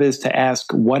 Our job is to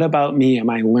ask, what about me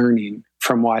am I learning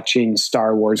from watching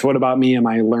Star Wars? What about me am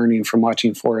I learning from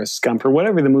watching Forrest Gump or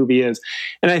whatever the movie is?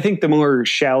 And I think the more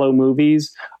shallow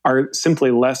movies are simply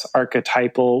less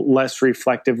archetypal, less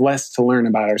reflective, less to learn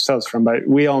about ourselves from. But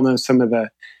we all know some of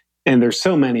the, and there's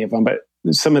so many of them, but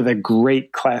some of the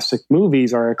great classic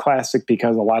movies are a classic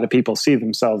because a lot of people see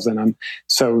themselves in them.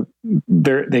 So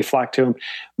they flock to them.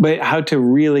 But how to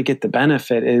really get the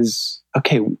benefit is,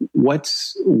 okay,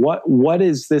 what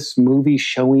is this movie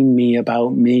showing me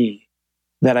about me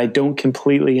that I don't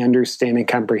completely understand and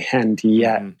comprehend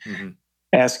yet? Mm-hmm.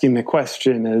 Asking the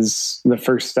question is the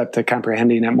first step to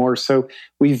comprehending it more. So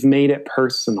we've made it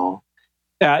personal.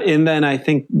 And then I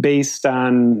think based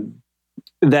on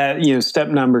that, step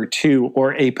number two,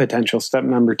 or a potential step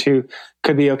number two,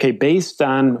 could be, okay, based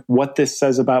on what this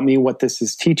says about me, what this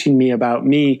is teaching me about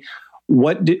me,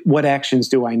 what actions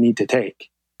do I need to take?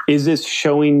 Is this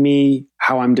showing me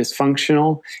how I'm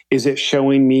dysfunctional? Is it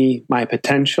showing me my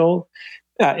potential?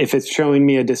 If it's showing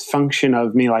me a dysfunction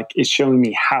of me, like it's showing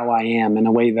me how I am in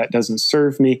a way that doesn't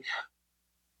serve me,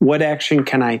 what action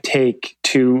can I take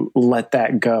to let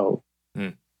that go?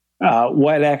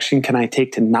 What action can I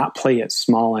take to not play it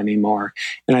small anymore?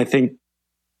 And I think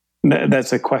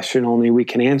that's a question only we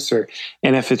can answer.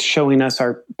 And if it's showing us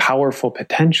our powerful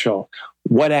potential,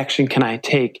 what action can I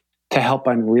take to help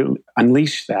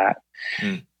unleash that?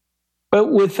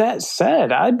 But with that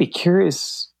said, I'd be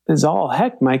curious as all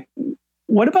heck, Mike,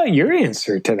 what about your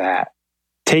answer to that?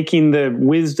 Taking the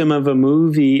wisdom of a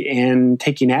movie and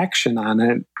taking action on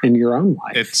it in your own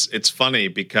life. It's funny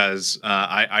because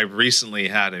I recently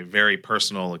had a very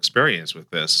personal experience with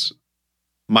this.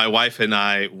 My wife and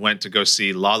I went to go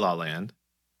see La La Land,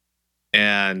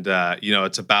 and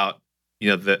it's about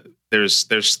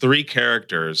there's three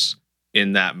characters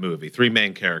in that movie, three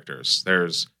main characters.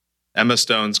 There's Emma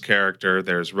Stone's character,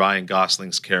 there's Ryan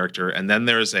Gosling's character, and then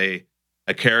there's a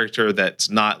character that's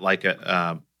not like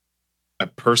a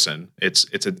person. It's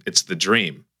the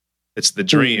dream. It's the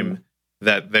dream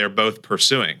that they're both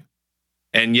pursuing.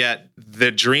 And yet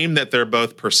the dream that they're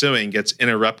both pursuing gets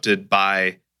interrupted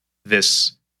by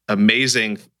the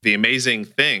amazing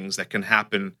things that can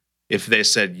happen if they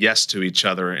said yes to each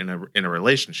other in a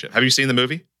relationship. Have you seen the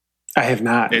movie? I have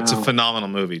not. It's no. a phenomenal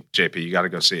movie, JP. You got to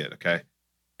go see it. Okay.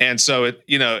 And so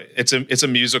it's a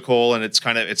musical, and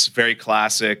it's very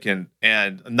classic, and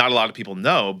not a lot of people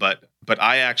know, but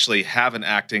I actually have an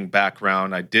acting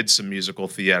background. I did some musical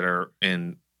theater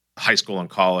in high school and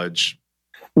college.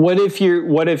 What if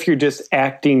you're just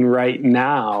acting right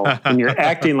now and you're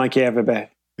acting like you have a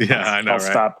back? Yeah, I know. I'll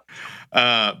right?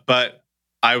 Stop. But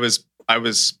I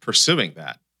was pursuing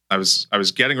that. I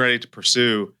was getting ready to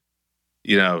pursue,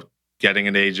 getting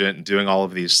an agent and doing all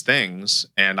of these things.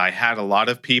 And I had a lot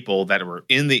of people that were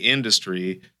in the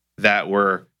industry that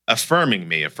were affirming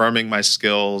me, affirming my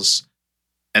skills.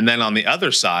 And then on the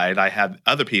other side, I had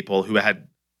other people who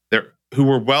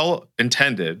were well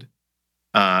intended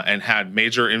and had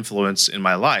major influence in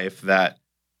my life that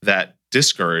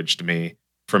discouraged me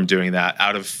from doing that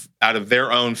out of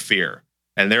their own fear,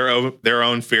 and their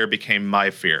own fear became my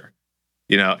fear,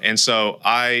 And so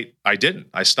I didn't.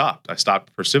 I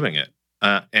stopped pursuing it,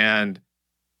 and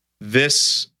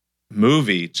this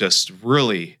movie just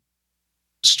really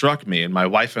struck me, and my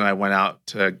wife and I went out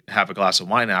to have a glass of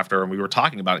wine after, and we were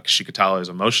talking about it because she could tell I was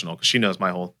emotional because she knows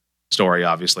my whole story,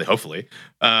 obviously, hopefully.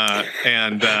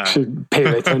 Should pay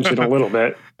attention a little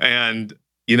bit. And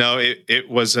it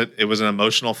was an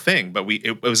emotional thing, but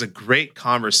it was a great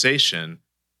conversation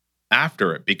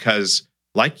after it because,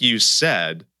 like you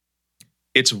said,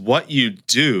 it's what you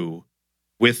do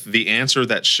with the answer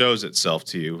that shows itself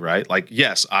to you, right? Like,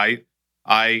 yes, I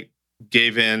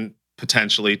gave in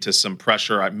potentially to some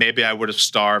pressure. Maybe I would have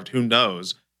starved, who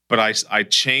knows? But I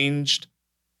changed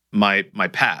my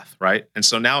path, right? And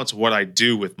so now it's what I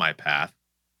do with my path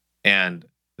and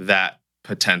that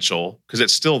potential, because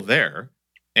it's still there.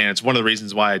 And it's one of the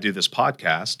reasons why I do this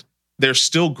podcast. There's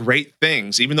still great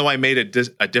things, even though I made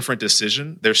a different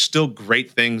decision, there's still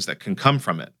great things that can come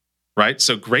from it, right?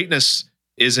 So greatness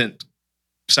isn't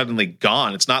suddenly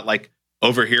gone. It's not like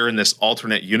over here in this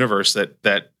alternate universe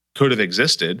that could have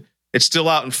existed. It's still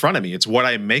out in front of me. It's what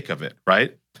I make of it,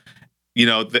 right?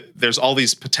 There's all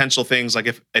these potential things. Like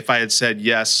if I had said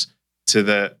yes to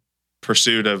the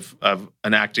pursuit of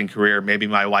an acting career, maybe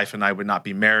my wife and I would not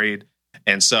be married.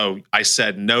 And so I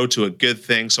said no to a good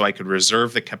thing so I could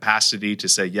reserve the capacity to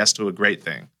say yes to a great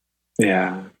thing.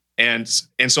 Yeah. And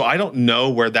so I don't know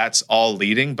where that's all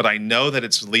leading, but I know that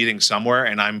it's leading somewhere,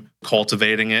 and I'm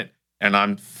cultivating it, and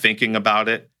I'm thinking about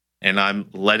it, and I'm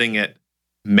letting it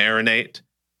marinate.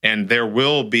 And there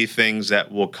will be things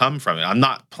that will come from it. I'm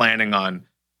not planning on,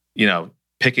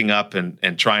 picking up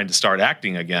and trying to start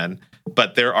acting again.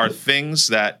 But there are things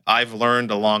that I've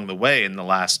learned along the way in the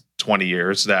last 20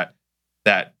 years that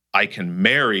I can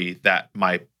marry that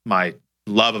my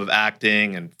love of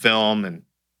acting and film and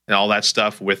all that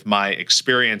stuff with my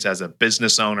experience as a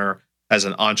business owner, as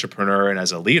an entrepreneur, and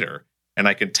as a leader. And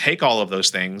I can take all of those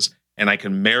things and I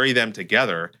can marry them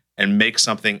together and make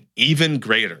something even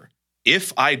greater.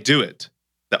 If I do it,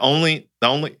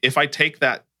 if I take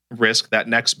that risk, that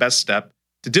next best step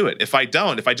to do it. If I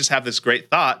don't, if I just have this great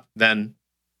thought, then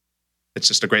it's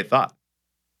just a great thought.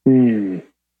 I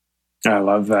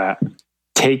love that.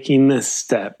 Taking this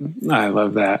step. I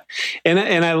love that. And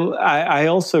I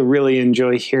also really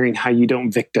enjoy hearing how you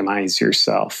don't victimize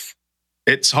yourself.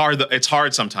 It's hard. It's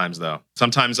hard sometimes though.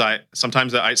 Sometimes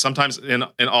in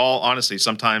all honesty,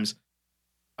 sometimes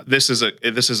this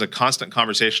is a constant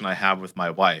conversation I have with my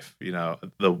wife,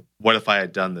 what if I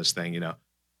had done this thing,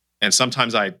 and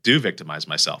sometimes I do victimize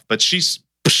myself, but she's,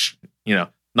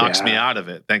 knocks me out of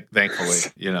it. Thankfully,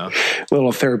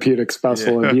 little therapeutic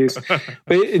spousal abuse.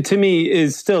 But to me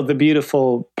is still the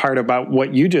beautiful part about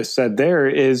what you just said there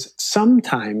is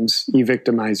sometimes you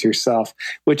victimize yourself,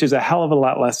 which is a hell of a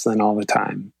lot less than all the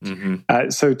time. Mm-hmm.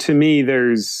 So to me,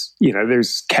 there's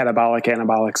catabolic,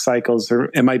 anabolic cycles,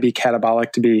 or it might be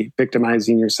catabolic to be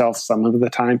victimizing yourself some of the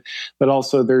time, but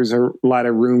also there's a lot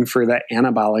of room for that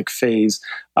anabolic phase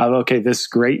of, okay, this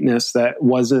greatness that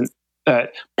wasn't,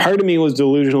 part of me was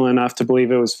delusional enough to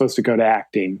believe it was supposed to go to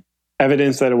acting.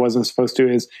 Evidence that it wasn't supposed to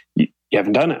is you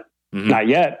haven't done it. Mm-hmm. Not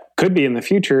yet. Could be in the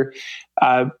future.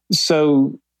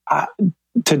 So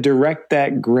to direct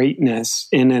that greatness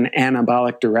in an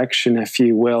anabolic direction, if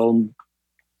you will,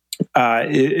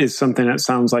 is something that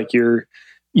sounds like you're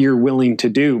willing to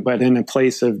do, but in a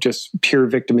place of just pure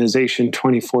victimization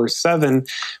 24/7,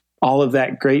 all of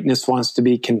that greatness wants to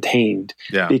be contained.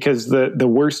 Yeah. Because the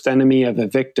worst enemy of a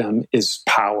victim is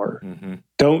power.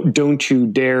 Mm-hmm. Don't you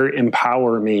dare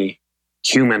empower me,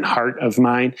 human heart of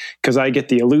mine, because I get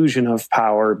the illusion of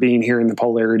power being here in the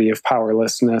polarity of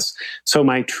powerlessness. So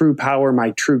my true power, my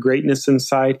true greatness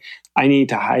inside, I need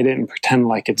to hide it and pretend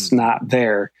like it's not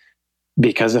there.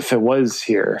 Because if it was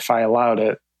here, if I allowed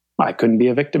it, I couldn't be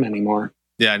a victim anymore.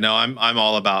 Yeah, no, I'm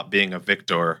all about being a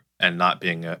victor and not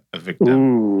being a victim.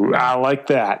 Ooh, I like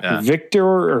that. Yeah. Victor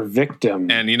or victim.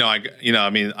 And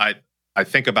I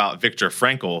think about Viktor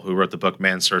Frankl, who wrote the book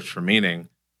Man's Search for Meaning,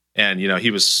 and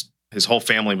his whole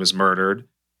family was murdered,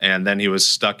 and then he was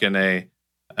stuck in a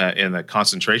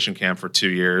concentration camp for 2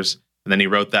 years, and then he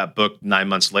wrote that book 9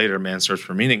 months later, Man's Search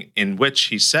for Meaning, in which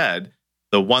he said,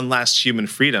 the one last human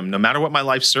freedom, no matter what my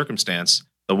life circumstance,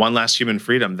 the one last human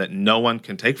freedom that no one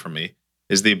can take from me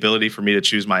is the ability for me to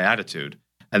choose my attitude.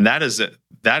 And that is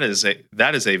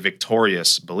a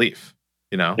victorious belief,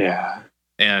 Yeah.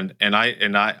 And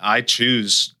I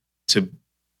choose to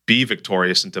be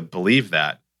victorious and to believe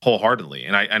that wholeheartedly.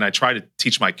 And I try to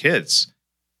teach my kids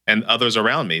and others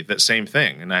around me that same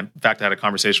thing. And in fact, I had a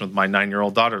conversation with my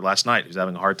 9-year-old daughter last night who's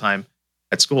having a hard time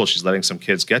at school. She's letting some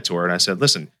kids get to her. And I said,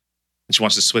 listen, and she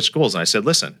wants to switch schools. And I said,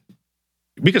 listen,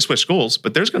 we can switch schools,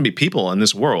 but there's going to be people in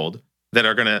this world that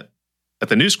are going to, at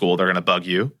the new school, they're going to bug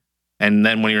you. And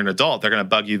then when you're an adult, they're going to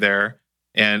bug you there.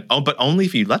 But only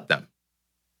if you let them.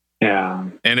 Yeah.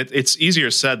 And it's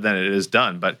easier said than it is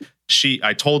done. But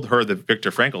I told her the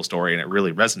Viktor Frankl story, and it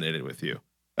really resonated with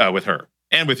her,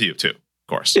 and with you too, of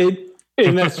course.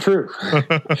 And that's true.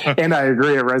 And I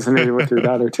agree, it resonated with your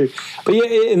daughter too. But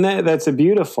yeah, and that's a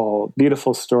beautiful,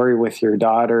 beautiful story with your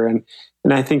daughter. And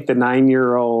I think the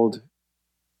 9-year-old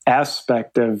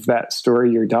aspect of that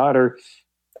story, your daughter,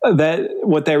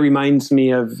 what that reminds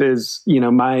me of is,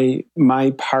 my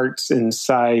parts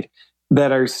inside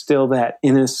that are still that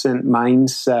innocent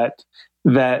mindset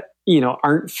that,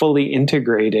 aren't fully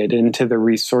integrated into the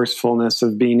resourcefulness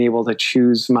of being able to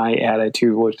choose my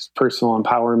attitude, which is personal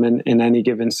empowerment in any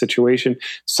given situation.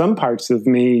 Some parts of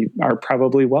me are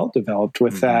probably well developed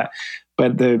with that.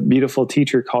 But the beautiful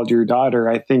teacher called your daughter,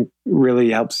 I think,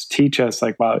 really helps teach us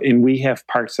wow, and we have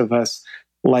parts of us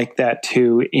like that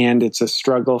too. And it's a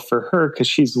struggle for her because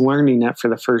she's learning it for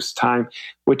the first time,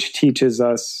 which teaches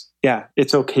us,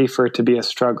 it's okay for it to be a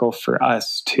struggle for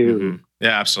us too. Mm-hmm.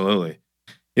 Yeah, absolutely.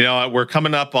 We're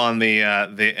coming up on the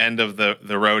end of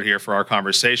the road here for our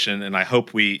conversation, and I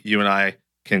hope you and I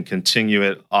can continue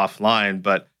it offline.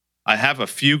 But I have a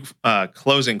few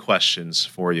closing questions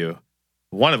for you.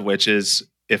 One of which is,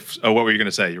 what were you going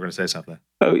to say? You were going to say something.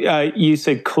 Oh, you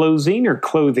said closing or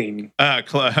clothing?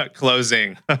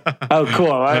 Closing. Oh,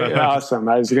 cool. Awesome.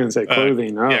 I was going to say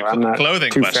clothing. I'm not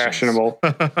clothing too questions. Fashionable.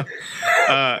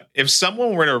 If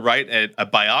someone were to write a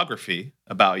biography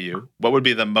about you, what would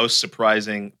be the most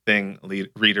surprising thing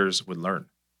readers would learn?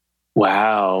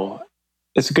 Wow.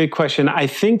 It's a good question. I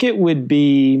think it would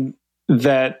be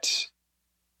that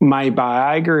my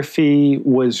biography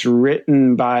was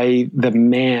written by the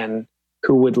man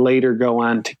who would later go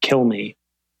on to kill me.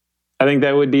 I think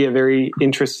that would be a very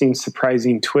interesting,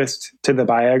 surprising twist to the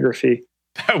biography.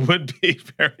 That would be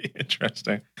very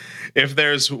interesting. If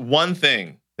there's one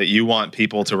thing that you want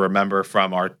people to remember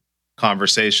from our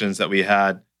conversations that we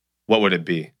had, what would it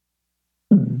be?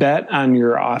 Bet on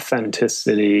your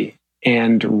authenticity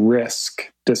and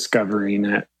risk discovering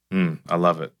it. I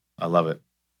love it. I love it.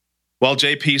 Well,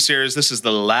 JP Sears, this is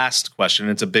the last question.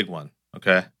 It's a big one.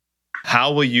 Okay.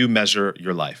 How will you measure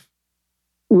your life?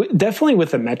 Definitely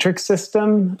with a metric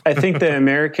system. I think the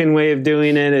American way of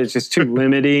doing it is just too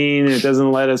limiting. It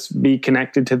doesn't let us be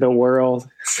connected to the world.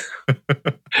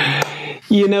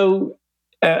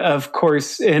 Of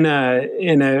course, in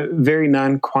a very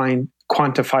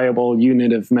non-quantifiable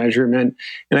unit of measurement,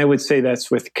 and I would say that's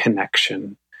with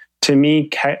connection. To me,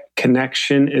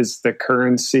 connection is the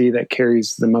currency that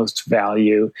carries the most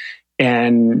value.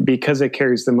 And because it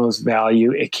carries the most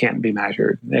value, it can't be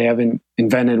measured. They haven't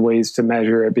invented ways to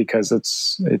measure it because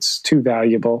it's too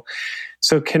valuable.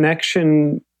 So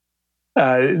connection,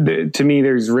 to me,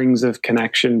 there's rings of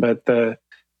connection, but the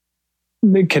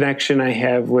connection I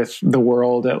have with the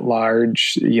world at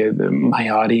large, my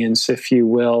audience, if you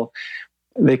will,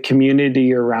 the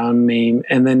community around me,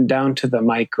 and then down to the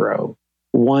micro,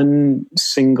 one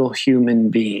single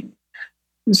human being.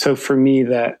 So for me,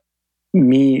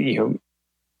 me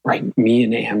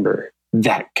and Amber,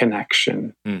 that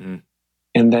connection. Mm-hmm.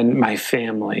 And then my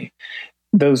family,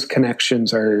 those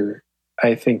connections are,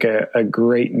 I think, a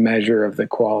great measure of the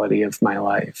quality of my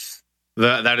life.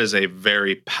 That is a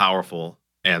very powerful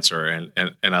answer,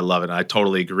 and I love it. And I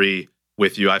totally agree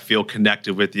with you. I feel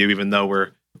connected with you, even though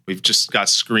we've just got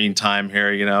screen time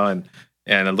here,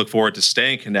 and I look forward to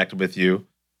staying connected with you.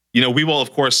 We will,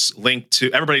 of course, link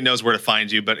to, everybody knows where to find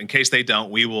you, but in case they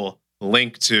don't, we will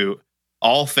link to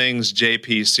all things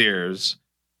JP Sears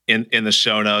in the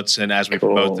show notes and as we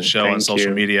promote the show on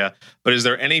social media. But is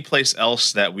there any place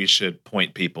else that we should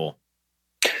point people?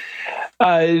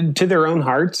 To their own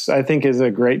hearts, I think, is a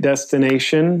great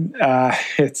destination. I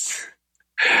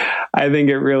think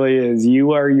it really is.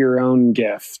 You are your own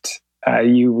gift.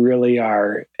 You really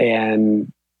are.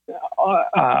 And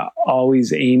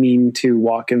always aiming to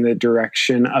walk in the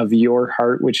direction of your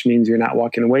heart, which means you're not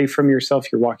walking away from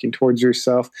yourself, you're walking towards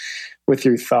yourself with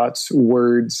your thoughts,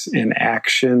 words, and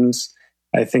actions,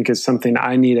 I think is something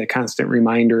I need a constant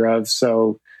reminder of.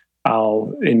 So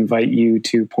I'll invite you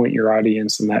to point your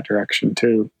audience in that direction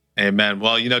too. Amen.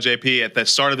 Well, JP, at the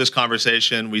start of this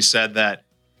conversation, we said that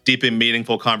deep and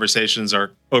meaningful conversations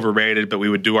are overrated, but we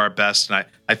would do our best. And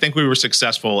I think we were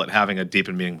successful at having a deep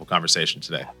and meaningful conversation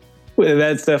today. Well,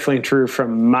 that's definitely true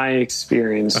from my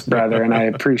experience, brother. And I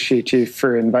appreciate you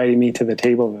for inviting me to the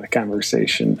table of the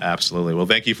conversation. Absolutely. Well,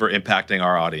 thank you for impacting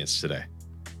our audience today.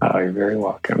 Oh, you're very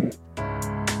welcome.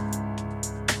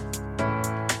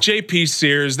 JP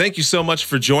Sears, thank you so much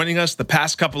for joining us the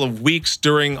past couple of weeks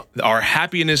during our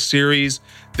happiness series.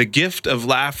 The gift of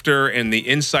laughter and the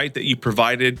insight that you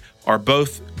provided are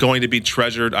both going to be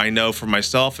treasured, I know, for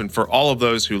myself and for all of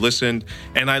those who listened.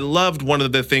 And I loved one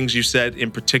of the things you said in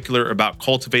particular about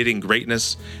cultivating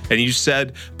greatness. And you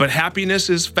said, but happiness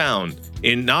is found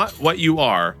in not what you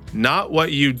are, not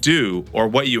what you do or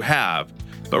what you have,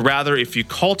 but rather if you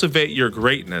cultivate your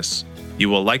greatness, you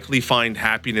will likely find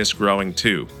happiness growing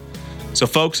too. So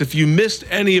folks, if you missed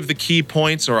any of the key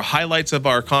points or highlights of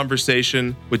our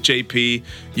conversation with JP,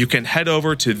 you can head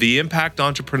over to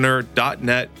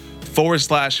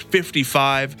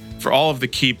theimpactentrepreneur.net/55 for all of the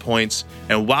key points.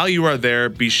 And while you are there,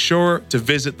 be sure to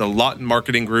visit the Lawton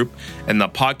Marketing Group and the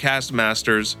Podcast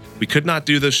Masters. We could not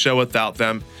do this show without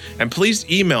them. And please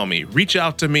email me, reach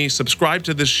out to me, subscribe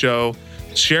to this show,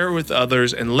 share it with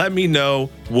others, and let me know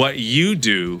what you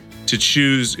do to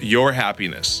choose your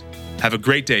happiness. Have a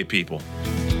great day, people.